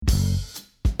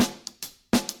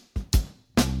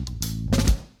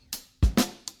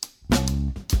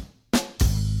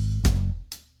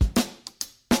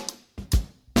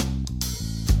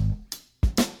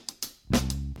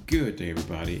Good day,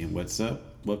 everybody, and what's up?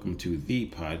 Welcome to the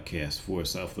podcast for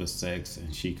Selfless Sex,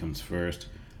 and She Comes First.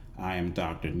 I am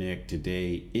Dr. Nick.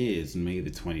 Today is May the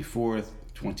 24th,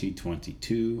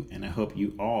 2022, and I hope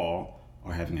you all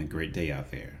are having a great day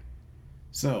out there.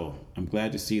 So, I'm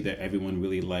glad to see that everyone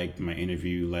really liked my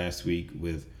interview last week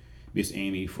with Miss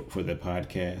Amy for the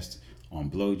podcast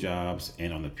on blowjobs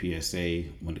and on the PSA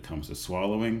when it comes to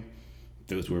swallowing.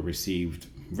 Those were received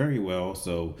very well,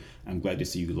 so I'm glad to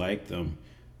see you liked them.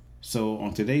 So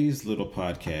on today's little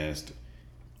podcast,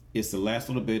 it's the last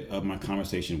little bit of my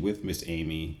conversation with Miss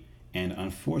Amy, and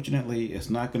unfortunately,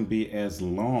 it's not going to be as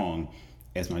long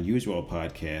as my usual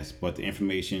podcast, but the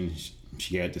information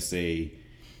she had to say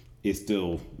is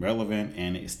still relevant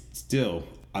and it's still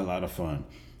a lot of fun.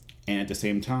 And at the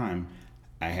same time,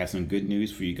 I have some good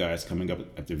news for you guys coming up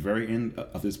at the very end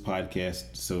of this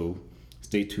podcast, so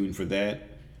stay tuned for that.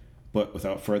 But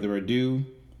without further ado,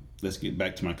 let's get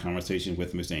back to my conversation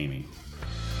with Miss Amy.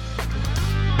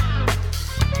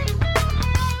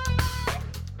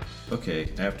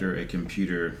 Okay, after a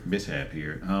computer mishap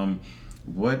here,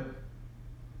 what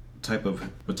type of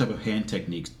hand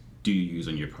techniques do you use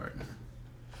on your partner?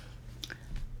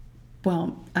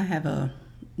 Well, I have a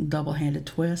double-handed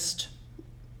twist.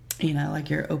 You know,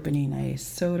 like you're opening a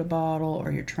soda bottle,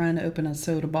 or you're trying to open a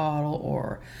soda bottle,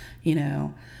 or, you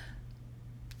know,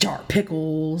 jar of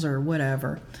pickles or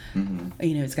whatever. Mm-hmm.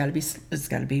 You know, it's got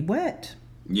to be wet.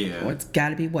 Yeah. Or it's got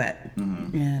to be wet.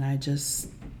 Mm-hmm. And I just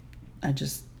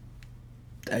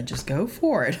go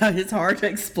for it. It's hard to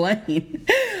explain.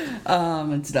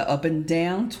 It's the up and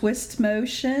down twist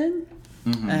motion.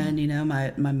 Mm-hmm. And you know,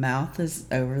 my mouth is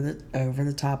over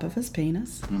the top of his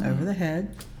penis, mm-hmm. over the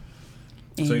head.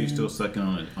 So you're still sucking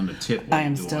on the tip? I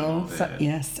am still,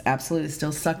 yes, absolutely,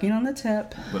 still sucking on the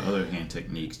tip. What other hand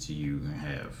techniques do you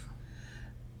have?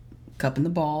 Cupping the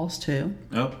balls too.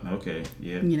 Oh, okay,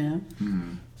 yeah. You know,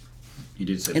 mm-hmm. You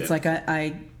did say it's that. like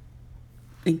I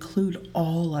include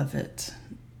all of it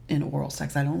in oral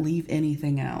sex. I don't leave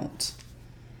anything out,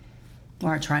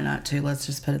 or I try not to. Let's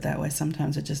just put it that way.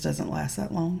 Sometimes it just doesn't last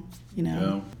that long. You know.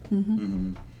 No. Mm-hmm.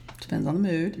 Mm-hmm. Depends on the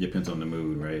mood. Depends on the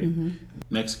mood, right? Mm-hmm.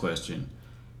 Next question.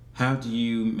 How do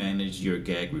you manage your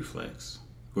gag reflex?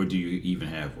 Or do you even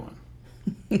have one?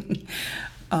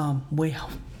 Well.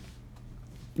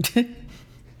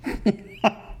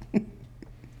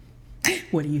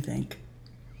 What do you think?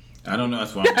 I don't know.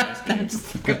 That's why I'm asking.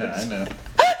 I know.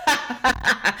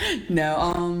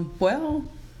 No, well,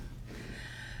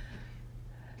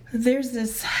 there's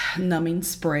this numbing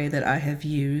spray that I have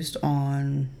used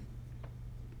on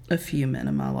a few men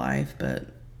in my life, but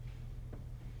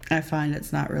I find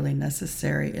it's not really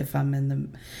necessary if I'm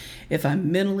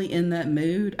mentally in that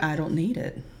mood. I don't need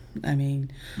it. I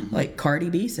mean, mm-hmm. like Cardi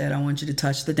B said, I want you to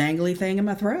touch the dangly thing in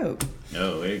my throat.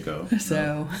 Oh, there you go.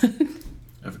 So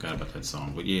I forgot about that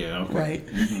song, but yeah, okay. Right.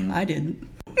 Mm-hmm. I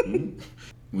didn't. Mm-hmm.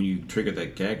 When you trigger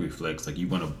that gag reflex, like you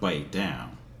want to bite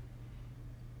down.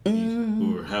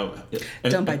 Or how?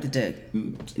 Don't bite the dick.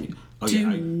 Oh, Do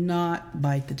not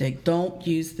bite the dick. Don't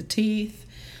use the teeth.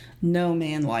 No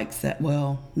man likes that.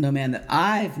 Well, no man that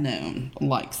I've known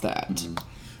likes that.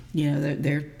 Mm-hmm. You know,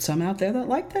 there's some out there that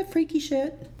like that freaky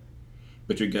shit.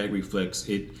 But your gag reflex,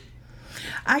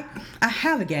 I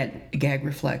have a gag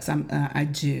reflex. I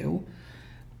do,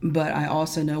 but I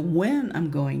also know when I'm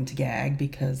going to gag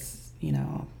because, you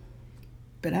know,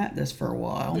 been at this for a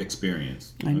while.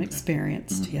 Experience. I'm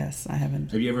experienced. Mm-hmm. Yes, I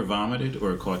haven't. Have you ever vomited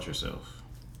or caught yourself?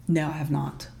 No, I have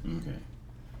not.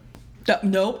 Okay.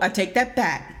 Nope, I take that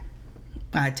back.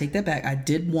 I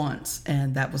did once,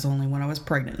 and that was only when I was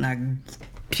pregnant, and I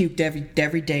puked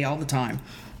every day, all the time.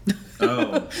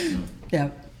 Oh. Yeah.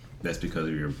 That's because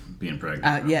of your being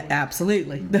pregnant. Yeah,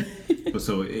 absolutely. Mm-hmm.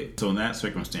 So in that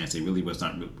circumstance, it really was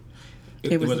not.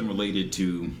 It wasn't related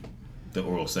to the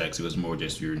oral sex. It was more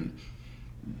just you're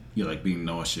like being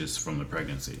nauseous from the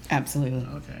pregnancy. Absolutely.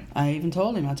 Okay. I even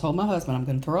told him. I told my husband, I'm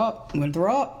going to throw up.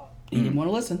 He didn't want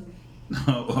to listen.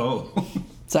 Oh.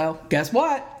 So guess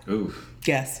what? Oof.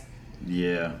 Guess.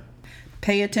 Yeah.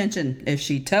 Pay attention. If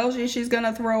she tells you she's going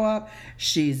to throw up,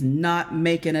 she's not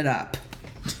making it up.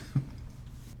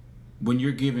 When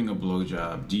you're giving a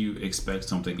blowjob, do you expect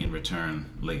something in return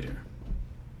later?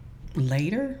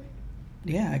 Later?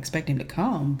 Yeah, I expect him to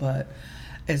come, but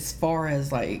as far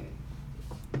as like,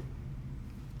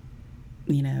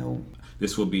 you know...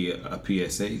 This will be a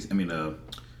PSA,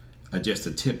 just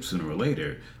a tip sooner or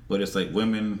later, but it's like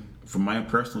women, from my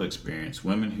personal experience,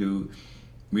 women who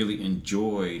really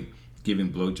enjoy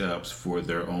giving blowjobs for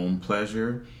their own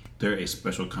pleasure, they're a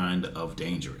special kind of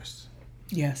dangerous.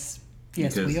 Yes.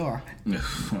 Yes, we are.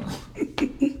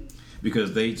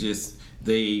 Because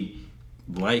they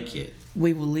like it.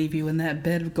 We will leave you in that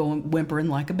bed going whimpering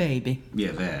like a baby.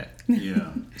 Yeah, that.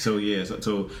 Yeah.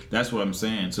 So that's what I'm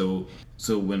saying. So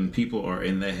when people are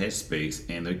in that headspace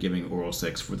and they're giving oral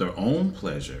sex for their own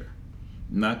pleasure,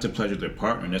 not to pleasure their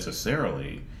partner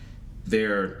necessarily, they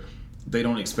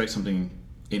don't expect something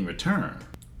in return.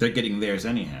 They're getting theirs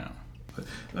anyhow.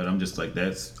 But I'm just like,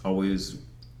 that's always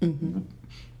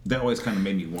that always kind of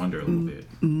made me wonder a little bit.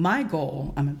 My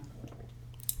goal, I'm gonna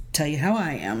tell you how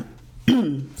I am.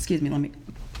 Excuse me, let me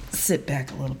sit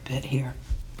back a little bit here.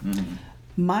 Mm-hmm.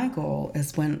 My goal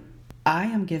is when I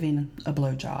am giving a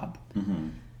blowjob,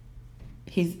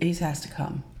 he has to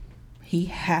come. He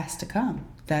has to come.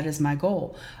 That is my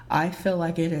goal. I feel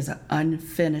like it is an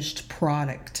unfinished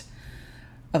product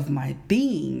of my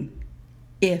being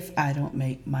if I don't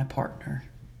make my partner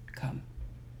come.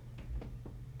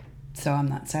 So I'm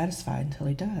not satisfied until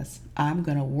he does. I'm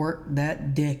going to work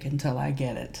that dick until I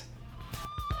get it.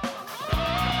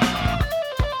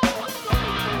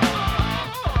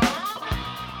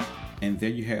 And there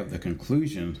you have the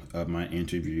conclusion of my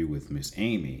interview with Miss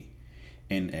Amy.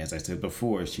 And as I said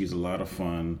before, she's a lot of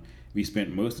fun. We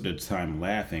spent most of the time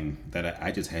laughing that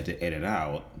I just had to edit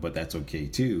out, but that's okay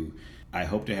too. I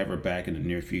hope to have her back in the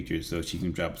near future so she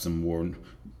can drop some more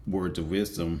words of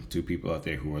wisdom to people out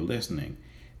there who are listening.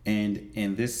 And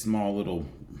in this small little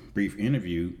brief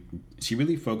interview, she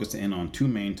really focused in on two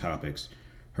main topics: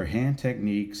 her hand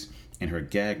techniques and her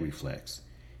gag reflex.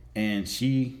 And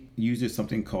she uses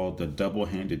something called the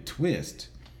double-handed twist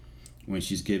when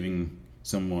she's giving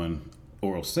someone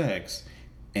oral sex,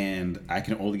 and I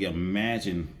can only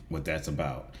imagine what that's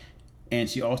about. And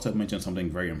she also mentioned something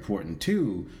very important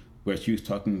too, where she was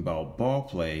talking about ball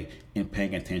play and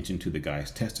paying attention to the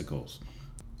guy's testicles.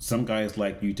 Some guys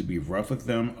like you to be rough with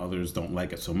them, others don't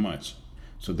like it so much.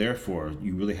 So therefore,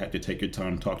 you really have to take your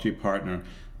time, talk to your partner,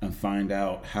 and find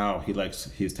out how he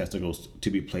likes his testicles to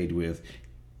be played with,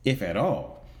 if at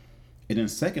all. And then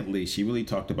secondly, she really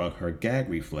talked about her gag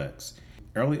reflex.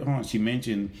 Early on, she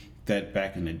mentioned that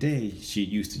back in the day, she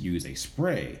used to use a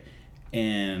spray.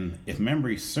 And if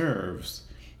memory serves,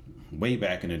 way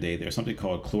back in the day, there's something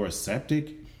called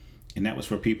Chloraseptic, and that was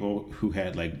for people who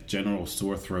had like general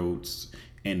sore throats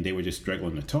and they were just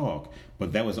struggling to talk.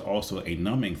 But that was also a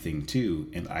numbing thing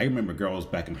too. And I remember girls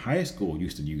back in high school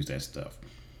used to use that stuff,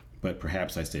 but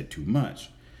perhaps I said too much.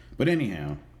 But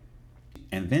anyhow,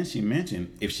 and then she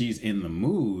mentioned if she's in the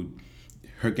mood,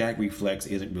 her gag reflex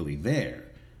isn't really there.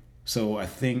 So I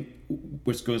think,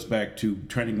 which goes back to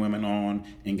turning women on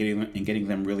and getting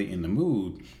them really in the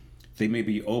mood, they may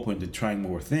be open to trying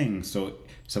more things. So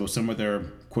some of their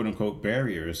quote unquote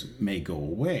barriers may go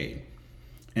away.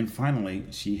 And finally,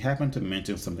 she happened to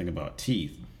mention something about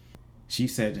teeth. She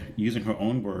said, using her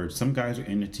own words, some guys are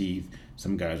into teeth,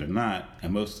 some guys are not,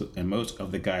 and most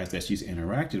of the guys that she's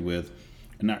interacted with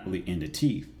are not really into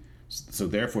teeth. So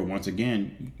therefore, once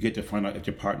again, you get to find out if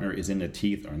your partner is into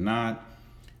teeth or not.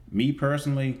 Me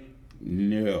personally,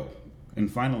 no. And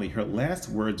finally, her last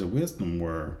words of wisdom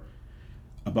were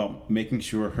about making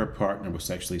sure her partner was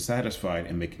sexually satisfied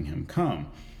and making him come.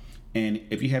 And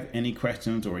if you have any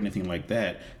questions or anything like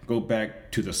that, go back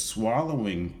to the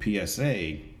swallowing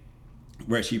PSA,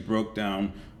 where she broke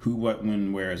down who, what,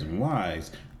 when, wheres, and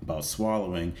whys about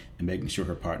swallowing and making sure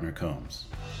her partner comes.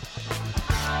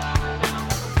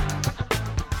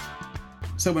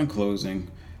 So in closing,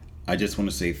 I just want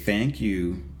to say thank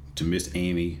you to Miss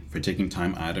Amy for taking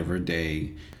time out of her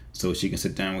day so she can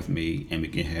sit down with me and we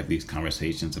can have these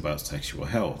conversations about sexual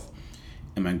health.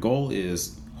 And my goal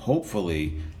is,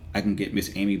 hopefully, I can get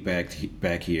Miss Amy back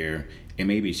here, and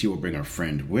maybe she will bring a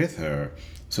friend with her,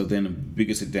 so then we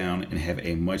can sit down and have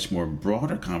a much more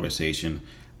broader conversation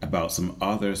about some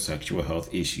other sexual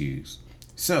health issues.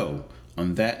 So,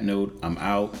 on that note, I'm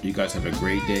out. You guys have a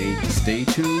great day. Stay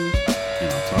tuned, and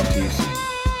I'll talk to you soon.